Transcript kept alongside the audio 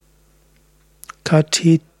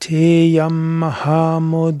Katiteyam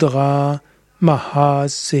Mahamudra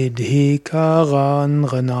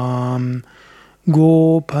Mahasiddhikaranranam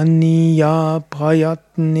Gopaniya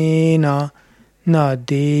Prayatnena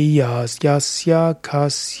Nadeyas Yasya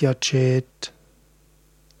Kasyachit.